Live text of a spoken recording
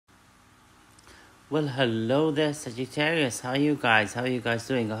Well, hello there, Sagittarius. How are you guys? How are you guys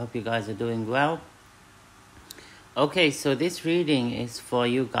doing? I hope you guys are doing well. Okay, so this reading is for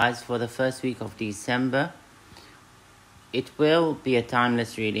you guys for the first week of December. It will be a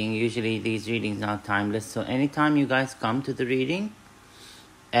timeless reading. Usually these readings are timeless. So anytime you guys come to the reading,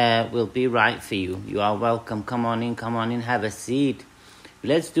 will be right for you. You are welcome. Come on in, have a seat.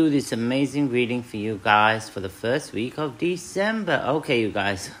 Let's do this amazing reading for you guys for the first week of December. Okay, you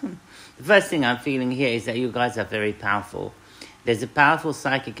guys. The first thing I'm feeling here is that you guys are very powerful. There's a powerful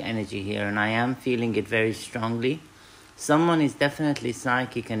psychic energy here, and I am feeling it very strongly. Someone is definitely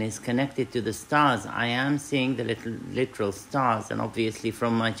psychic and is connected to the stars. I am seeing the literal stars, and obviously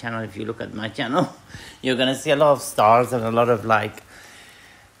from my channel, if you look at my channel, you're going to see a lot of stars and a lot of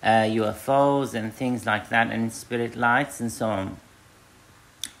UFOs and things like that, and spirit lights and so on.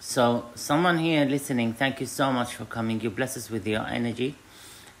 So someone here listening, thank you so much for coming. You bless us with your energy,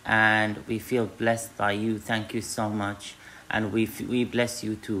 and we feel blessed by you. Thank you so much, and we bless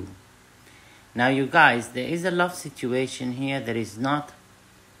you too. Now, you guys, there is a love situation here that is not.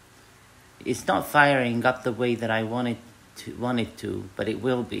 It's not firing up the way that I want it to, but it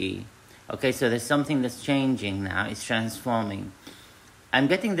will be. Okay, so there's something that's changing now. It's transforming. I'm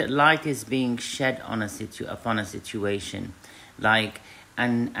getting that light is being shed on upon a situation,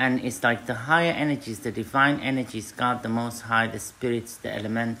 and it's like the higher energies, the divine energies, God the Most High, the spirits, the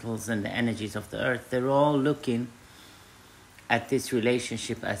elementals, and the energies of the earth. They're all looking at this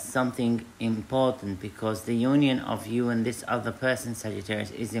relationship as something important, because the union of you and this other person,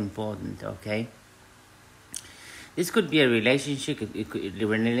 Sagittarius, is important. Okay. This could be a relationship. It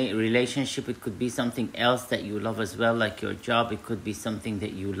could be something else that you love as well, like your job. It could be something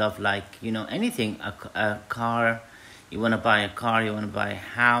that you love, like, anything, a car. You want to buy a car, you want to buy a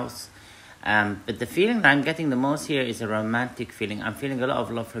house. But the feeling that I'm getting the most here is a romantic feeling. I'm feeling a lot of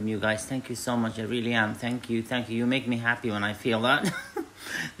love from you guys. Thank you so much. I really am. Thank you. You make me happy when I feel that.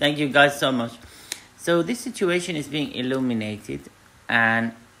 Thank you guys so much. So this situation is being illuminated,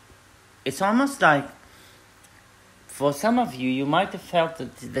 and it's almost like, for some of you, you might have felt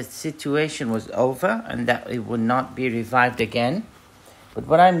that the situation was over and that it would not be revived again. But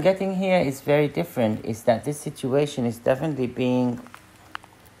what I'm getting here is very different, is that this situation is definitely being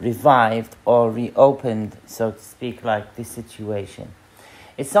revived or reopened, so to speak, like this situation.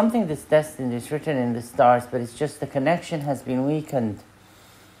 It's something that's destined, it's written in the stars, but it's just the connection has been weakened.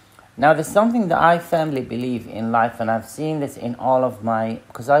 Now, there's something that I firmly believe in life, and I've seen this in all of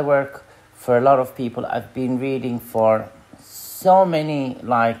because I work for a lot of people. I've been reading for so many,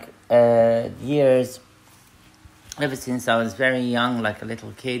 years, ever since I was very young, like a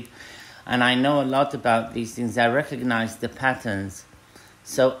little kid. And I know a lot about these things. I recognize the patterns.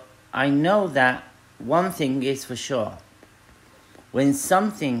 So I know that one thing is for sure. When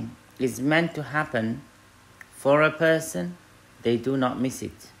something is meant to happen for a person, they do not miss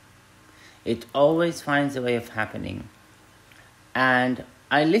it. It always finds a way of happening. And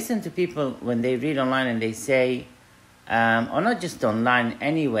I listen to people when they read online and they say, or not just online,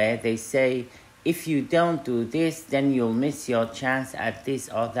 anywhere, they say, if you don't do this, then you'll miss your chance at this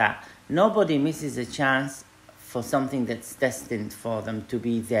or that. Nobody misses a chance for something that's destined for them to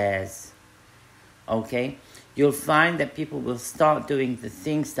be theirs. Okay? You'll find that people will start doing the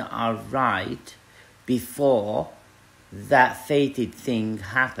things that are right before that fated thing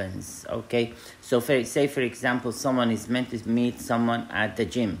happens. Okay? So say, for example, someone is meant to meet someone at the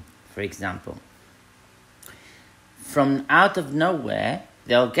gym, for example. From out of nowhere,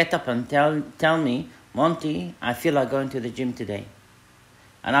 they'll get up and tell me, Monty, I feel like going to the gym today.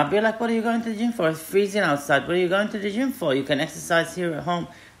 And I'll be like, what are you going to the gym for? It's freezing outside. What are you going to the gym for? You can exercise here at home.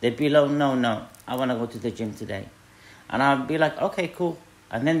 They'd be like, no, I want to go to the gym today. And I'll be like, okay, cool.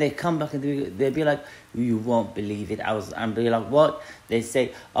 And then they come back and they'll be like, you won't believe it. I'll be like, what? They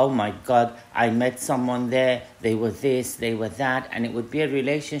say, oh my God, I met someone there. They were this, they were that. And it would be a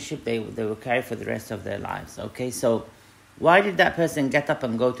relationship they will carry for the rest of their lives. Okay, so why did that person get up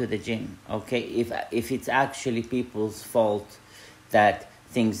and go to the gym? Okay, if it's actually people's fault that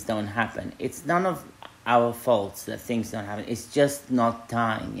things don't happen. It's none of our faults that things don't happen. It's just not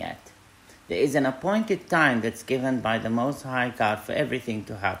time yet. There is an appointed time that's given by the Most High God for everything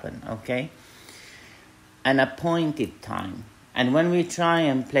to happen, okay? An appointed time. And when we try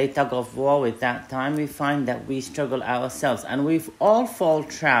and play tug of war with that time, we find that we struggle ourselves. And we all fall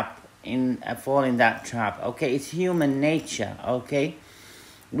in that trap, okay? It's human nature, okay?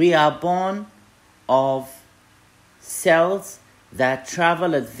 We are born of cells that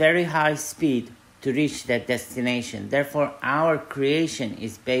travel at very high speed to reach their destination. Therefore, our creation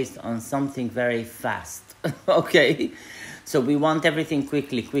is based on something very fast. Okay? So we want everything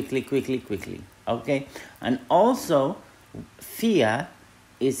quickly, okay? And also, fear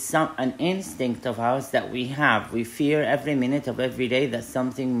is an instinct of ours that we have. We fear every minute of every day that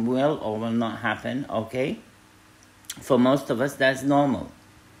something will or will not happen, okay? For most of us, that's normal,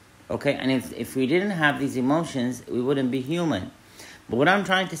 okay? And if we didn't have these emotions, we wouldn't be human. But what I'm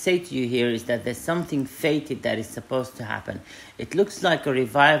trying to say to you here is that there's something fated that is supposed to happen. It looks like a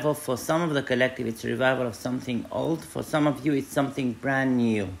revival. For some of the collective, it's a revival of something old. For some of you, it's something brand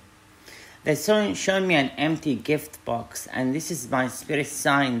new. They're showing me an empty gift box, and this is my spirit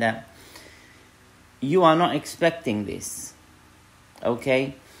sign that you are not expecting this,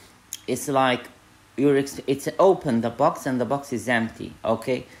 okay? It's like it's open, the box, and the box is empty,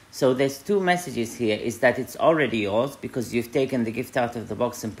 okay? So there's two messages here, is that it's already yours because you've taken the gift out of the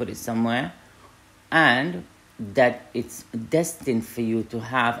box and put it somewhere, and that it's destined for you to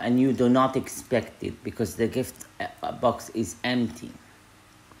have, and you do not expect it because the gift box is empty.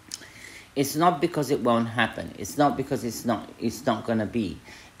 It's not because it won't happen. It's not because it's not gonna be.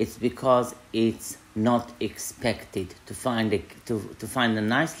 It's because it's not expected to find a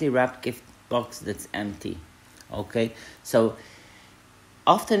nicely wrapped gift box that's empty. Okay? So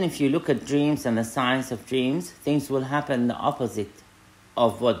often if you look at dreams and the science of dreams, things will happen the opposite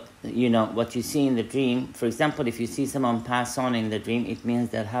of what you see in the dream. For example, if you see someone pass on in the dream, it means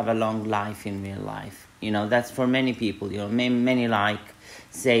they'll have a long life in real life. That's for many people. Many like,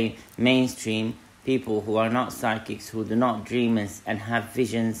 say, mainstream people who are not psychics, who do not dream and have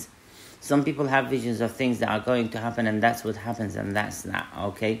visions. Some people have visions of things that are going to happen, and that's what happens, and that's that,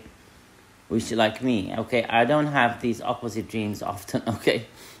 okay? Which, like me, okay? I don't have these opposite dreams often, okay?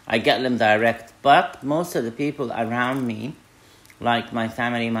 I get them direct, but most of the people around me, like my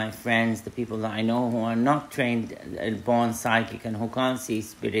family, my friends, the people that I know who are not trained and born psychic and who can't see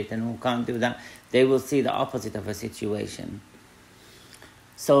spirit and who can't do that, they will see the opposite of a situation.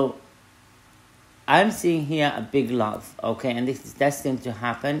 So I'm seeing here a big love, okay, and this is destined to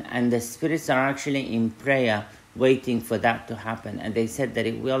happen, and the spirits are actually in prayer waiting for that to happen, and they said that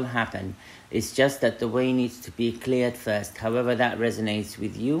it will happen. It's just that the way needs to be cleared first. However that resonates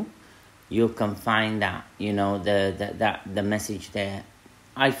with you, you can find that, the message there.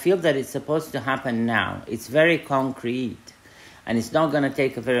 I feel that it's supposed to happen now. It's very concrete, and it's not going to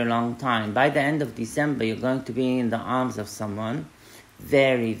take a very long time. By the end of December, you're going to be in the arms of someone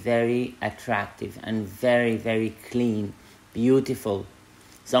very, very attractive and very, very clean, beautiful.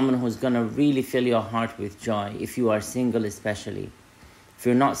 Someone who's going to really fill your heart with joy, if you are single especially. If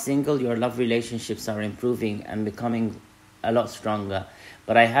you're not single, your love relationships are improving and becoming a lot stronger.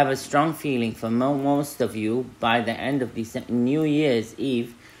 But I have a strong feeling for most of you, by the end of December, New Year's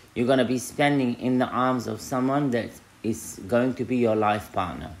Eve, you're going to be spending in the arms of someone that is going to be your life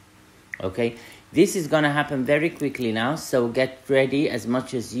partner. Okay? This is going to happen very quickly now, so get ready as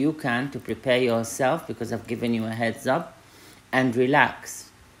much as you can to prepare yourself, because I've given you a heads up, and relax.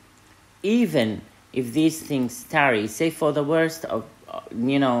 Even if these things tarry, say for the worst of,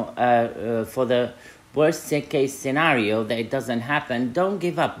 for the worst case scenario that it doesn't happen, don't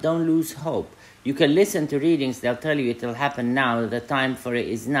give up, don't lose hope. You can listen to readings, they'll tell you it'll happen now, the time for it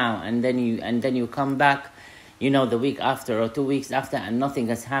is now, and then you come back, the week after or 2 weeks after, and nothing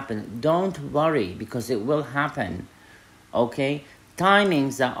has happened. Don't worry, because it will happen, okay?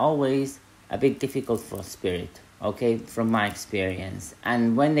 Timings are always a bit difficult for spirit, okay, from my experience.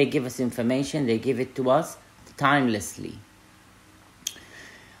 And when they give us information, they give it to us timelessly.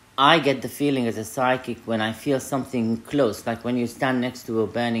 I get the feeling as a psychic when I feel something close, like when you stand next to a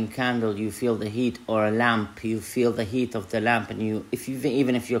burning candle, you feel the heat, or a lamp, you feel the heat of the lamp, and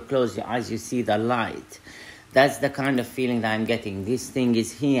even if you close your eyes, you see the light. That's the kind of feeling that I'm getting. This thing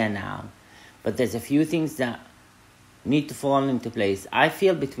is here now. But there's a few things that need to fall into place. I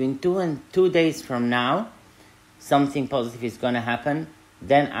feel between 2 days from now, something positive is going to happen.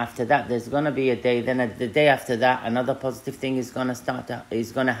 Then after that, there's going to be a day. Then the day after that, another positive thing is going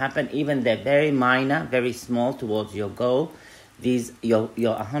to happen. Even they're very minor, very small towards your goal. You're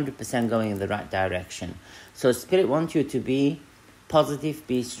 100% going in the right direction. So Spirit wants you to be positive,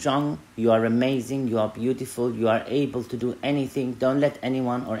 be strong. You are amazing, you are beautiful, you are able to do anything. Don't let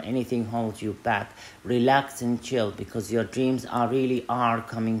anyone or anything hold you back. Relax and chill, because your dreams are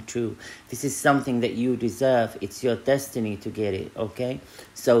coming true. This is something that you deserve. It's your destiny to get it, okay?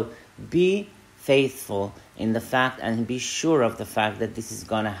 So be faithful in the fact, and be sure of the fact that this is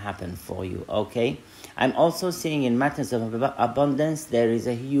going to happen for you, okay? I'm also seeing in matters of abundance, there is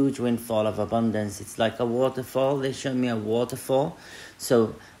a huge windfall of abundance. It's like a waterfall. They show me a waterfall.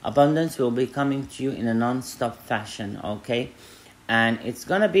 So abundance will be coming to you in a non-stop fashion, okay? And it's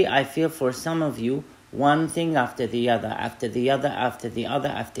going to be, I feel, for some of you, One thing after the other, after the other, after the other,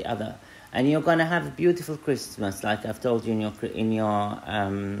 after the other. And you're going to have a beautiful Christmas, like I've told you in your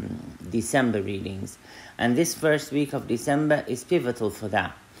December readings. And this first week of December is pivotal for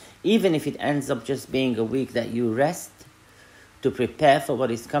that. Even if it ends up just being a week that you rest to prepare for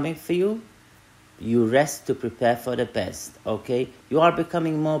what is coming for you, you rest to prepare for the best, okay? You are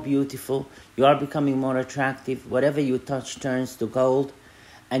becoming more beautiful. You are becoming more attractive. Whatever you touch turns to gold.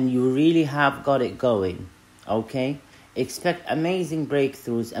 And you really have got it going, okay? Expect amazing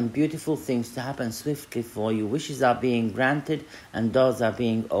breakthroughs and beautiful things to happen swiftly for you. Wishes are being granted and doors are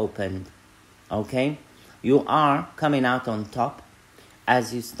being opened, okay? You are coming out on top.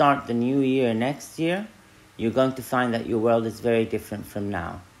 As you start the new year next year, you're going to find that your world is very different from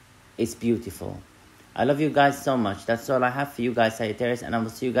now. It's beautiful. I love you guys so much. That's all I have for you guys, Sagittarius, and I will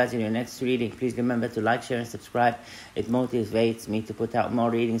see you guys in your next reading. Please remember to like, share, and subscribe. It motivates me to put out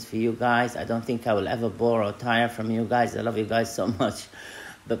more readings for you guys. I don't think I will ever bore or tire from you guys. I love you guys so much.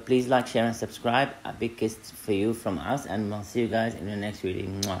 But please like, share, and subscribe. A big kiss for you from us, and we'll see you guys in your next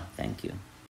reading. Mwah. Thank you.